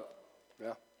 whoa. Yeah. Yeah.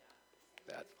 Yeah.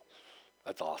 That's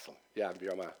that's awesome. Yeah,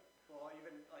 Birma. Well,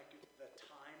 even like the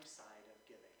time side of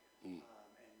giving, and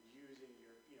using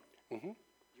your, Mm-hmm.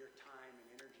 your time and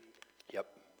energy. Yep.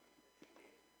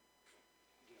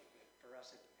 For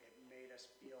us, it made us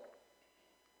feel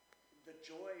the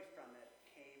joy from it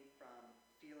came from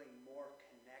feeling more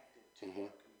connected to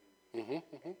our community,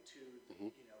 to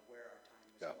where our time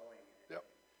was Yeah. going, and Yep.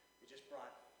 it just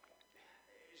brought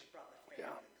the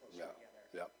Yeah. family closer Yeah. together.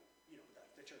 Yep.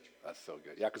 The church family. That's so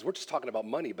good. Yeah, because we're just talking about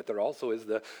money, but there also is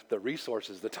the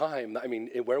resources, the time. I mean,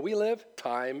 where we live,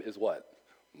 time is what?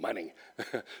 Money.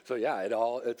 So yeah,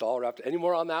 it's all wrapped. Any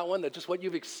more on that one? That just what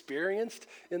you've experienced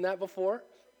in that before?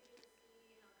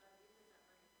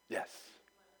 Yes.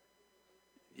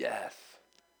 Yes.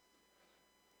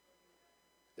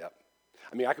 Yep.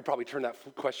 I mean, I could probably turn that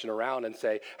question around and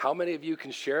say, how many of you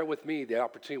can share with me the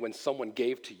opportunity when someone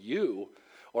gave to you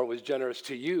or was generous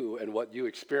to you and what you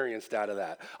experienced out of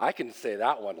that? I can say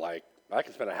that one, like, I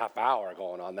can spend a half hour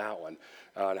going on that one,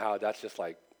 on how that's just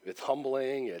like, it's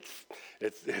humbling,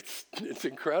 it's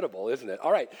incredible, isn't it?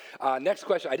 All right, next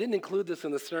question. I didn't include this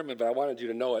in the sermon, but I wanted you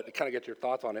to know it, kind of get your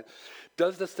thoughts on it.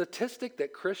 Does the statistic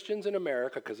that Christians in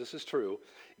America, because this is true,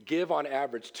 give on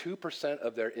average 2%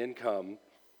 of their income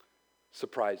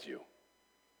surprise you?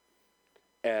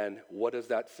 And what does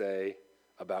that say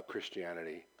about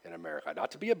Christianity in America? Not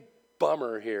to be a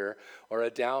bummer here or a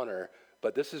downer,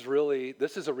 but this is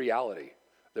a reality.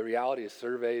 The reality is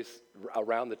surveys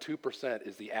around the 2%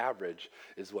 is the average,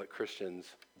 is what Christians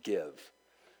give.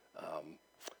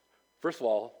 First of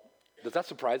all, does that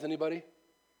surprise anybody?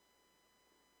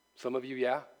 Some of you,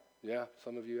 yeah? Yeah,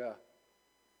 some of you, yeah.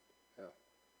 Yeah.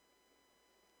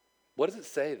 What does it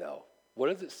say, though? What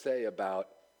does it say about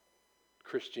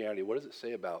Christianity? What does it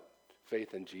say about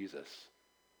faith in Jesus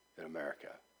in America?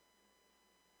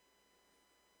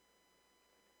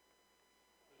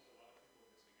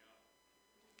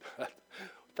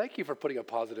 Thank you for putting a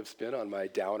positive spin on my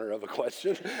downer of a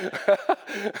question.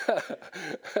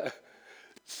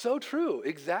 So true,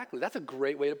 exactly. That's a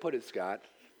great way to put it, Scott.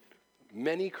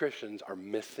 Many Christians are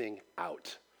missing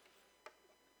out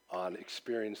on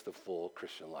experience the full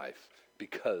Christian life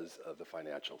because of the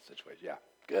financial situation. Yeah,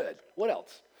 good. What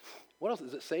else? What else?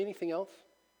 Does it say anything else?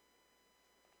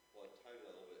 Well, to tie to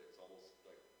that a little bit, it's almost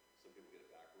like some people get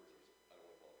it backwards. I don't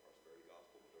want to call it prosperity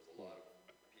gospel, but there's a lot of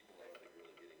people I don't think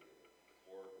really getting to the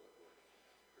core of what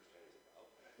Christianity is about.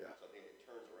 Yeah. So I think it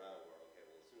turns around where, okay,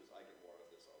 well, as soon as I get more of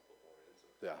this, I'll put more in. So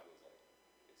it Yeah. feels like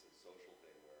it's a social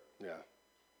thing where, Yeah,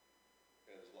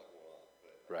 and there's a lot going on,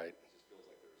 but right. it just feels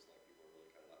like there's like people are really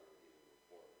kind of not really getting to the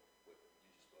core of what you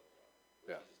just spoke about.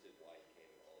 What Yeah. Jesus did, why he came,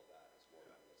 and all of that. It's more of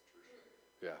that's tertiary.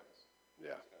 Yeah,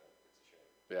 yeah, It's a shame.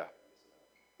 yeah, Missing out.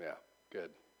 yeah.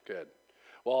 Good, good.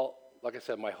 Well, like I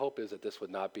said, my hope is that this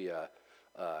would not be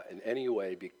in any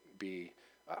way be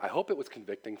I hope it was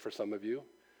convicting for some of you,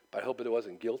 but I hope it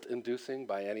wasn't guilt-inducing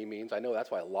by any means. I know that's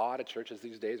why a lot of churches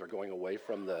these days are going away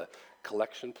from the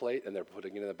collection plate and they're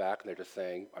putting it in the back and they're just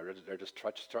saying, they're just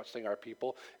trusting our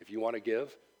people. If you want to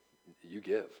give, you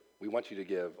give. We want you to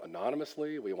give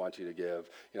anonymously. We want you to give,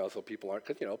 so people aren't,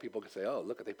 because, people can say, oh,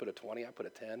 look, they put a 20, I put a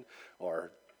 10,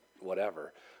 or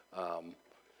whatever.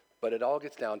 But it all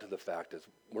gets down to the fact is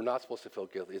we're not supposed to feel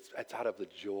guilty. It's out of the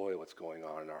joy what's going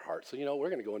on in our hearts. So, we're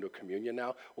going to go into a communion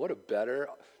now. What a better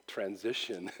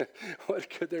transition. What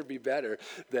could there be better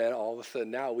than all of a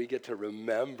sudden now we get to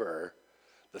remember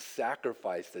the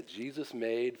sacrifice that Jesus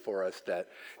made for us,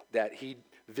 that he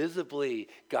visibly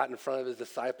got in front of his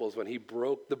disciples when he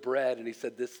broke the bread and he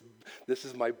said, this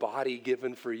is my body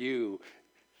given for you.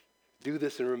 Do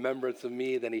this in remembrance of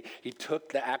me. Then he took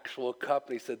the actual cup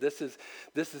and he said, this is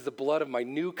the blood of my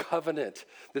new covenant.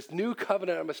 This new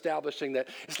covenant I'm establishing, that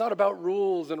it's not about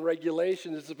rules and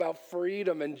regulations. It's about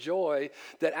freedom and joy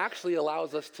that actually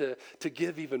allows us to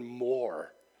give even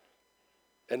more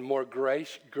and more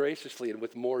graciously and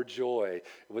with more joy,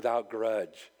 without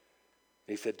grudge.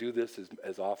 And he said, do this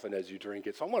as often as you drink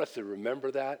it. So I want us to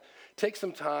remember that. Take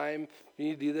some time. You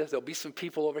need to do this. There'll be some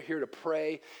people over here to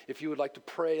pray. If you would like to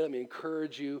pray, let me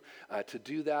encourage you to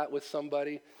do that with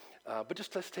somebody. But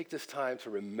just let's take this time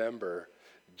to remember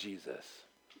Jesus.